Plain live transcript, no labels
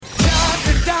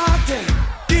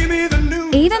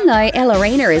Even though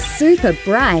Ellerina is super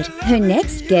bright, her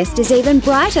next guest is even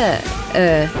brighter.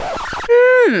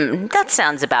 That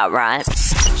sounds about right.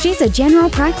 She's a general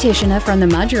practitioner from the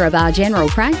Mudgeeraba General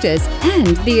Practice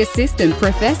and the Assistant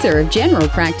Professor of General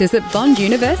Practice at Bond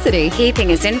University.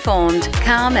 Keeping us informed,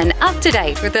 calm and up to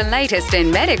date with the latest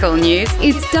in medical news,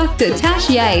 it's Dr. Tash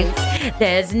Yates.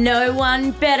 There's no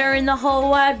one better in the whole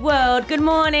wide world. Good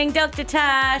morning, Dr.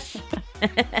 Tash.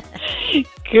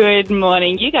 Good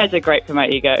morning. You guys are great for my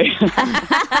ego.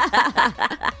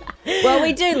 Well,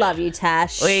 we do love you,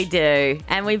 Tash. We do.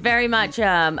 And we very much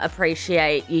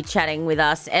appreciate you chatting with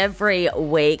us every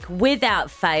week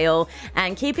without fail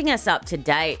and keeping us up to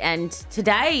date. And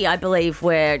today, I believe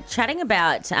we're chatting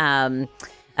about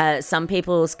some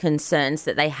people's concerns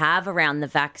that they have around the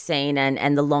vaccine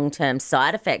and the long-term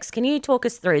side effects. Can you talk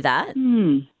us through that?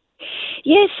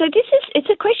 Yeah, so it's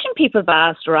a question people have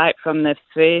asked right from the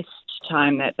first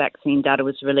time that vaccine data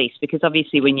was released, because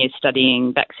obviously when you're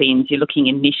studying vaccines, you're looking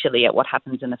initially at what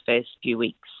happens in the first few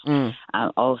weeks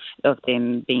of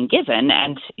them being given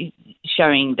and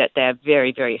showing that they're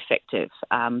very, very effective.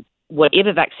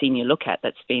 Whatever vaccine you look at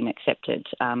that's been accepted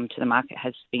to the market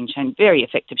has been shown very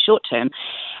effective short term.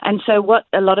 And so what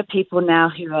a lot of people now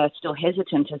who are still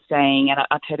hesitant are saying, and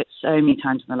I've heard it so many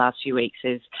times in the last few weeks,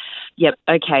 is, yep,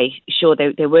 okay, sure,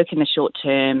 they work in the short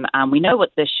term. We know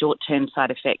what the short term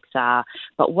side effects are,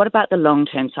 but what about the long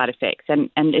term side effects? And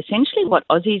essentially what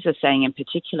Aussies are saying in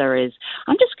particular is,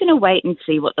 I'm just going to wait and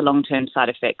see what the long term side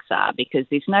effects are, because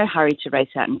there's no hurry to race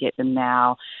out and get them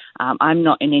now. I'm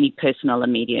not in any personal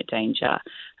immediate danger.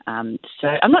 So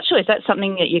I'm not sure, is that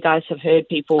something that you guys have heard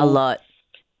people? A lot.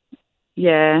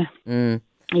 Yeah.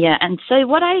 Yeah. And so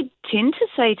what I tend to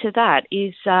say to that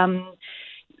is,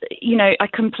 I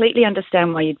completely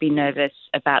understand why you'd be nervous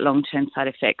about long-term side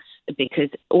effects, because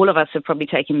all of us have probably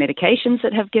taken medications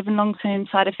that have given long-term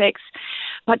side effects.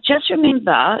 But just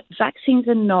remember, vaccines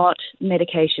are not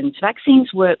medications.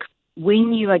 Vaccines work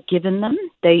when you are given them.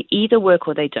 They either work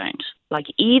or they don't. Like,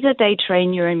 either they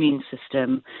train your immune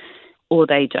system or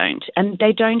they don't. And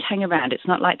they don't hang around. It's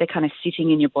not like they're kind of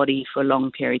sitting in your body for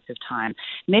long periods of time.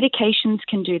 Medications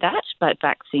can do that, but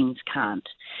vaccines can't.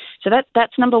 So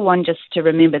that's number one, just to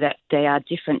remember that they are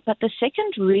different. But the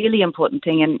second really important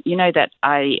thing, and you know that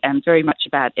I am very much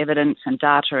about evidence and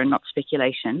data and not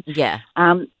speculation. Yeah.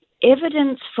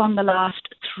 Evidence from the last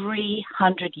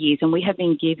 300 years, and we have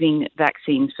been giving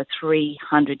vaccines for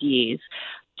 300 years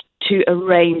to a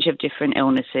range of different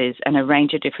illnesses and a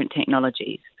range of different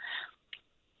technologies.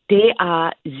 There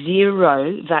are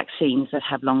zero vaccines that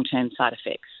have long-term side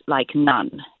effects, like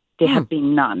none. There have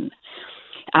been none.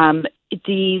 All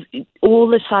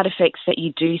the side effects that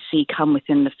you do see come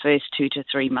within the first 2 to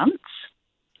 3 months.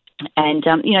 And,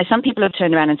 some people have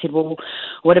turned around and said, well,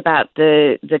 what about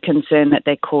the concern that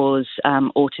they cause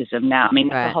autism? Now, I mean,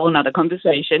 that's a whole other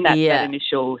conversation. That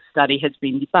initial study has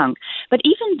been debunked. But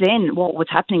even then, what was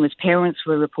happening was parents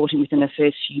were reporting within the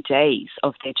first few days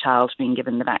of their child being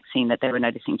given the vaccine that they were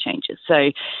noticing changes.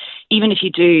 So even if you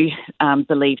do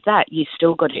believe that, you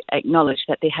still got to acknowledge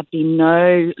that there have been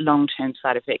no long-term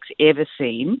side effects ever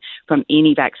seen from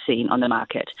any vaccine on the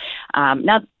market.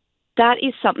 Now, that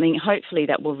is something, hopefully,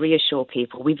 that will reassure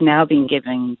people. We've now been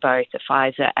giving both the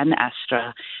Pfizer and the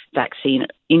Astra vaccine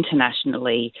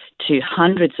internationally to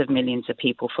hundreds of millions of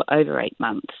people for over 8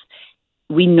 months.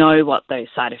 We know what those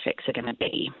side effects are going to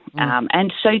be.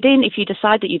 And so then if you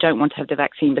decide that you don't want to have the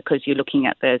vaccine because you're looking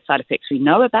at the side effects we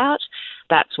know about,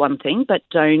 that's one thing. But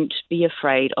don't be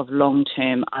afraid of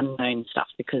long-term unknown stuff,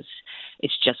 because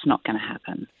it's just not going to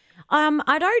happen.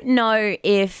 I don't know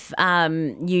if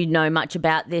you know much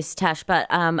about this, Tash, but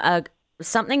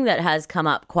something that has come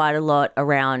up quite a lot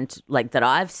around, like, that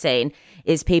I've seen,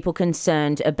 is people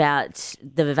concerned about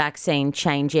the vaccine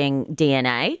changing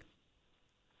DNA.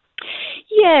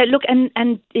 Yeah, look, and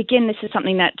again, this is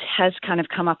something that has kind of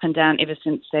come up and down ever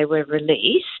since they were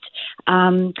released.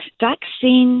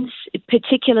 Vaccines,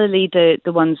 particularly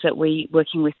the ones that we're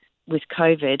working with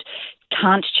COVID,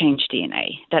 can't change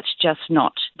DNA. That's just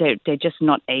not, they're just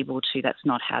not able to. That's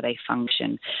not how they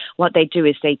function. What they do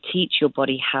is they teach your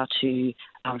body how to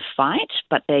fight,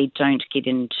 but they don't get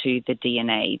into the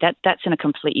DNA. That's in a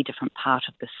completely different part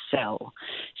of the cell.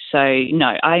 So,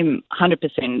 no, I'm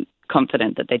 100%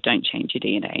 confident that they don't change your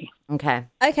DNA. Okay.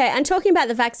 Okay, and talking about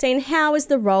the vaccine, how is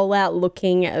the rollout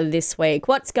looking this week?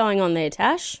 What's going on there,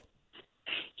 Tash?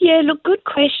 Yeah, look, good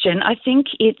question. I think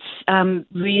it's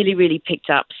really, really picked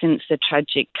up since the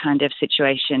tragic kind of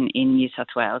situation in New South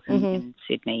Wales and in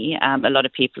Sydney. A lot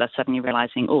of people are suddenly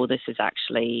realising, this is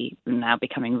actually now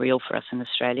becoming real for us in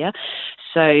Australia.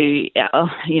 So,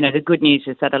 the good news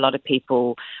is that a lot of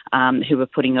people who were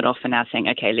putting it off are now saying,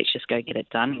 okay, let's just go get it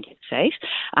done and get safe.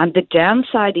 The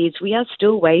downside is we are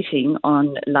still waiting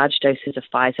on large doses of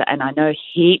Pfizer, and I know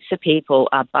heaps of people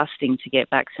are busting to get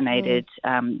vaccinated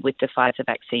with the Pfizer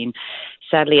vaccine.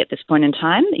 Sadly, at this point in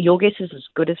time, your guess is as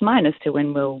good as mine as to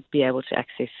when we'll be able to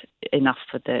access enough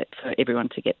for everyone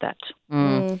to get that.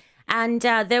 And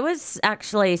there was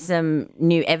actually some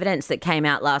new evidence that came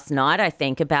out last night, I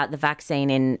think, about the vaccine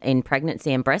in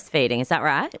pregnancy and breastfeeding. Is that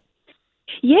right?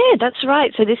 Yeah, that's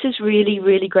right. So this is really,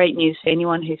 really great news for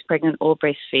anyone who's pregnant or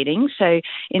breastfeeding. So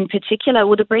in particular,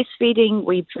 the breastfeeding,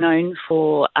 we've known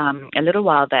for a little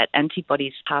while that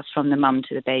antibodies pass from the mum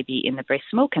to the baby in the breast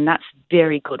milk, and that's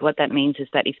very good. What that means is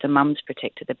that if the mum's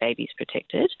protected, the baby's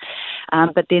protected.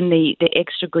 But then the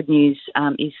extra good news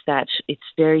is that it's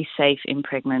very safe in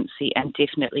pregnancy and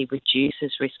definitely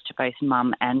reduces risk to both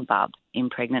mum and bub in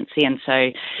pregnancy. And so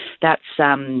that's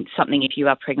something, if you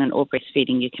are pregnant or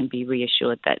breastfeeding, you can be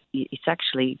reassured that it's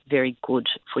actually very good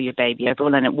for your baby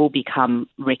overall, and it will become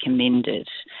recommended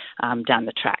down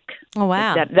the track. Oh,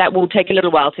 wow. That will take a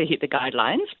little while to hit the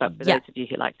guidelines, but for those of you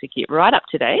who like to keep right up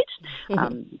to date,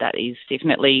 that is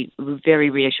definitely very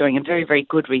reassuring and very, very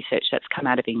good research that's come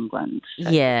out of England. So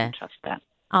you can trust that.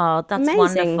 Oh, that's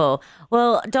amazing. Wonderful.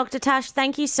 Well, Dr. Tash,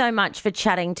 thank you so much for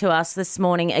chatting to us this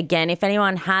morning again. If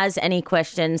anyone has any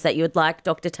questions that you would like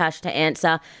Dr. Tash to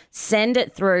answer, send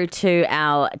it through to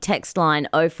our text line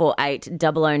 048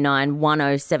 009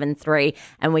 1073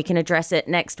 and we can address it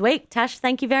next week. Tash,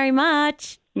 thank you very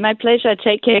much. My pleasure.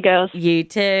 Take care, girls. You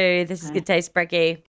too. This is Good Taste Brekkie.